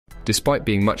Despite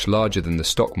being much larger than the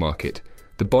stock market,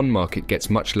 the bond market gets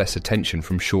much less attention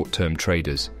from short-term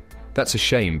traders. That's a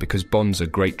shame because bonds are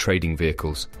great trading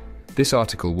vehicles. This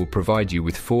article will provide you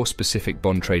with 4 specific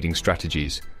bond trading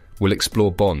strategies. We'll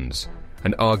explore bonds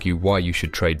and argue why you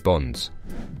should trade bonds.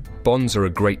 Bonds are a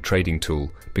great trading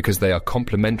tool because they are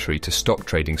complementary to stock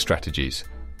trading strategies.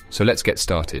 So let's get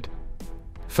started.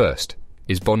 First,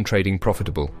 is bond trading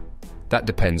profitable? That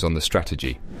depends on the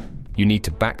strategy. You need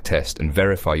to backtest and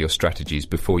verify your strategies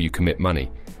before you commit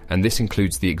money, and this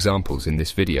includes the examples in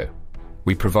this video.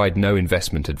 We provide no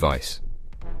investment advice.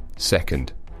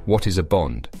 Second, what is a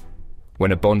bond?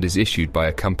 When a bond is issued by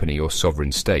a company or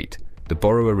sovereign state, the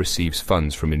borrower receives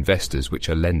funds from investors which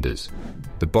are lenders.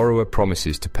 The borrower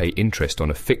promises to pay interest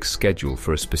on a fixed schedule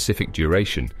for a specific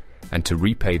duration and to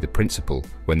repay the principal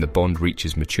when the bond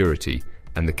reaches maturity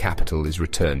and the capital is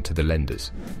returned to the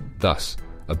lenders. Thus,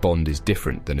 a bond is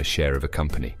different than a share of a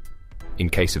company. In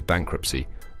case of bankruptcy,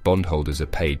 bondholders are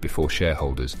paid before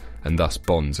shareholders, and thus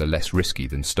bonds are less risky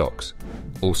than stocks.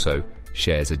 Also,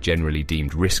 shares are generally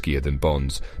deemed riskier than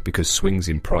bonds because swings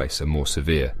in price are more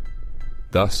severe.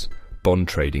 Thus, bond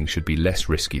trading should be less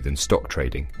risky than stock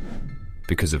trading.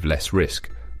 Because of less risk,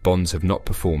 bonds have not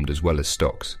performed as well as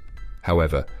stocks.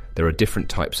 However, there are different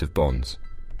types of bonds: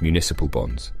 municipal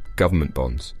bonds, government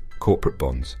bonds, corporate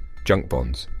bonds, junk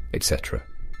bonds, etc.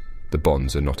 The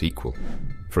bonds are not equal.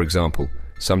 For example,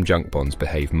 some junk bonds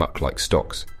behave much like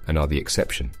stocks and are the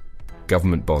exception.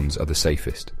 Government bonds are the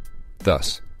safest.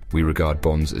 Thus, we regard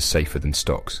bonds as safer than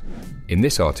stocks. In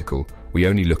this article, we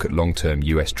only look at long-term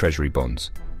US Treasury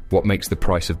bonds. What makes the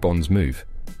price of bonds move?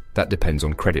 That depends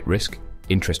on credit risk,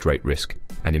 interest rate risk,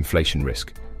 and inflation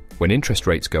risk. When interest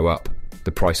rates go up,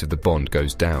 the price of the bond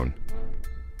goes down.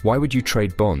 Why would you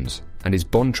trade bonds, and is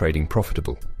bond trading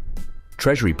profitable?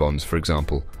 Treasury bonds, for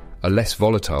example, are less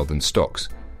volatile than stocks,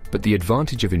 but the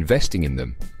advantage of investing in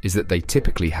them is that they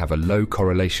typically have a low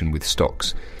correlation with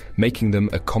stocks, making them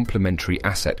a complementary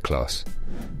asset class.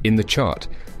 In the chart,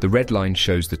 the red line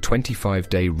shows the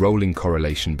 25-day rolling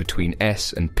correlation between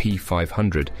S&P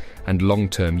 500 and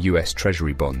long-term US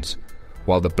Treasury bonds,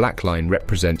 while the black line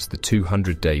represents the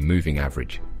 200-day moving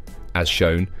average. As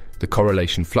shown, the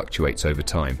correlation fluctuates over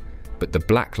time, but the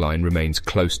black line remains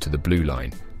close to the blue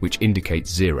line, which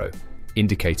indicates 0,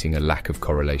 indicating a lack of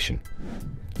correlation.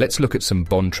 Let's look at some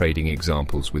bond trading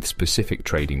examples with specific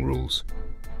trading rules.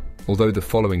 Although the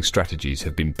following strategies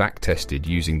have been backtested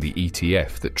using the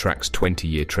ETF that tracks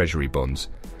 20-year Treasury bonds,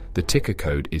 the ticker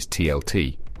code is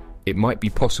TLT. It might be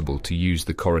possible to use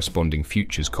the corresponding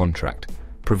futures contract,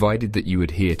 provided that you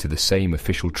adhere to the same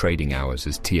official trading hours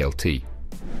as TLT.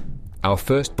 Our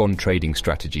first bond trading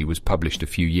strategy was published a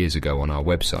few years ago on our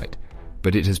website,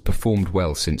 but it has performed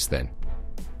well since then.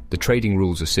 The trading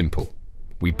rules are simple.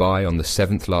 We buy on the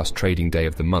 7th last trading day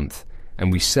of the month,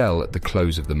 and we sell at the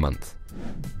close of the month.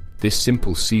 This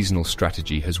simple seasonal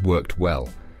strategy has worked well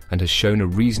and has shown a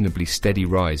reasonably steady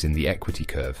rise in the equity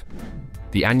curve.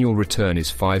 The annual return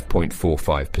is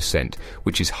 5.45%,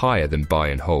 which is higher than buy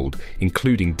and hold,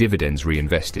 including dividends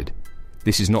reinvested.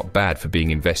 This is not bad for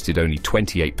being invested only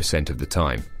 28% of the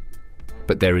time.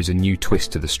 But there is a new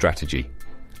twist to the strategy.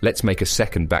 Let's make a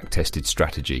second backtested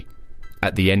strategy.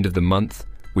 At the end of the month,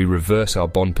 we reverse our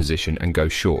bond position and go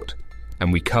short,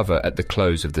 and we cover at the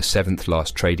close of the 7th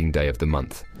last trading day of the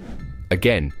month.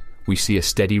 Again, we see a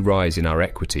steady rise in our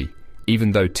equity,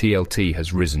 even though TLT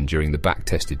has risen during the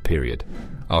backtested period.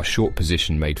 Our short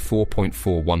position made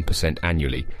 4.41%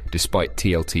 annually, despite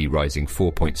TLT rising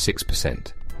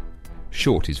 4.6%.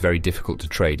 Short is very difficult to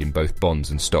trade in both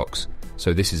bonds and stocks,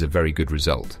 so this is a very good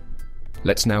result.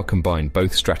 Let's now combine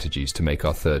both strategies to make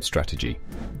our third strategy.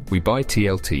 We buy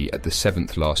TLT at the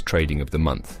 7th last trading of the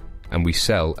month, and we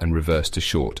sell and reverse to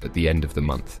short at the end of the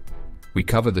month. We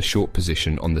cover the short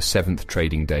position on the 7th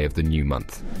trading day of the new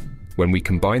month. When we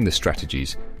combine the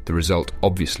strategies, the result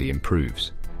obviously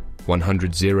improves.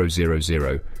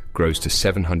 100,000 grows to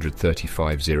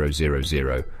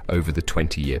 735,000 over the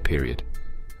 20-year period.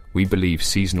 We believe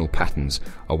seasonal patterns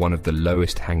are one of the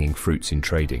lowest hanging fruits in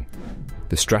trading.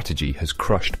 The strategy has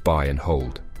crushed buy and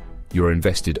hold. You are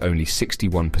invested only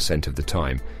 61% of the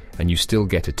time, and you still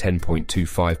get a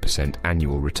 10.25%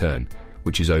 annual return,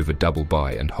 which is over double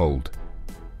buy and hold.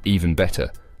 Even better,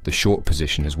 the short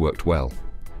position has worked well.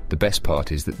 The best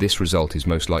part is that this result is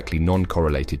most likely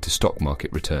non-correlated to stock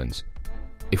market returns.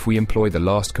 If we employ the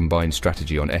last combined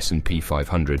strategy on S&P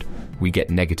 500, we get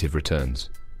negative returns.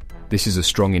 This is a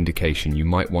strong indication you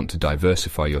might want to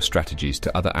diversify your strategies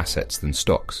to other assets than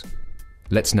stocks.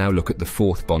 Let's now look at the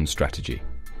fourth bond strategy.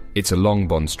 It's a long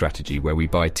bond strategy where we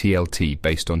buy TLT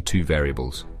based on 2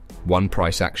 variables, one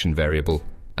price action variable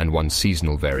and one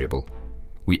seasonal variable.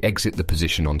 We exit the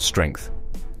position on strength.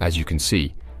 As you can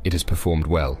see, it has performed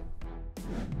well.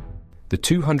 The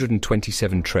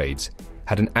 227 trades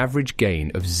had an average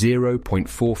gain of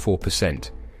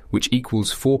 0.44%, which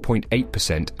equals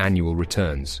 4.8% annual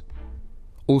returns.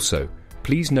 Also,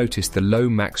 please notice the low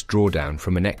max drawdown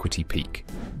from an equity peak.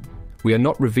 We are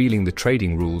not revealing the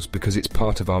trading rules because it's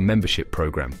part of our membership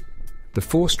program. The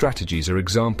 4 strategies are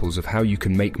examples of how you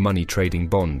can make money trading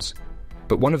bonds.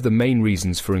 But one of the main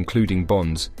reasons for including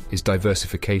bonds is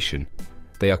diversification.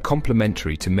 They are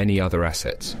complementary to many other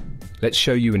assets. Let's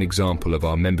show you an example of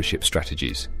our membership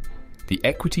strategies. The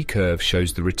equity curve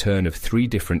shows the return of 3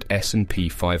 different S&P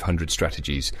 500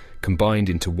 strategies combined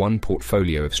into one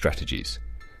portfolio of strategies.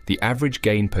 The average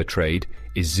gain per trade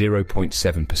is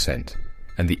 0.7%,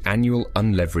 and the annual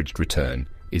unleveraged return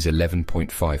is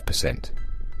 11.5%.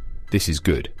 This is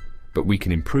good, but we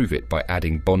can improve it by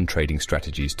adding bond trading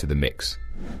strategies to the mix.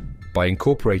 By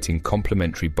incorporating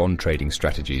complementary bond trading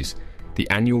strategies, the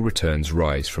annual returns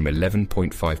rise from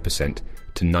 11.5%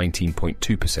 to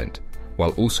 19.2%,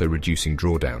 while also reducing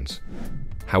drawdowns.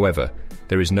 However,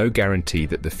 there is no guarantee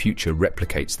that the future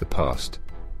replicates the past.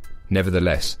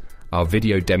 Nevertheless, our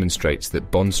video demonstrates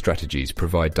that bond strategies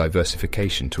provide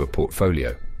diversification to a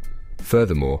portfolio.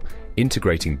 Furthermore,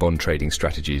 integrating bond trading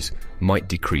strategies might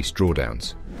decrease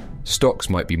drawdowns. Stocks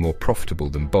might be more profitable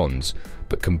than bonds,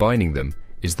 but combining them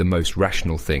is the most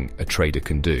rational thing a trader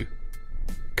can do.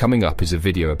 Coming up is a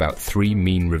video about 3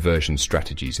 mean reversion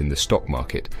strategies in the stock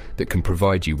market that can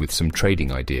provide you with some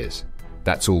trading ideas.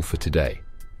 That's all for today.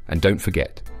 And don't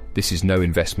forget, this is no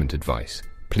investment advice.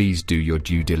 Please do your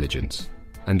due diligence.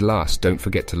 And last, don't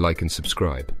forget to like and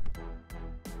subscribe.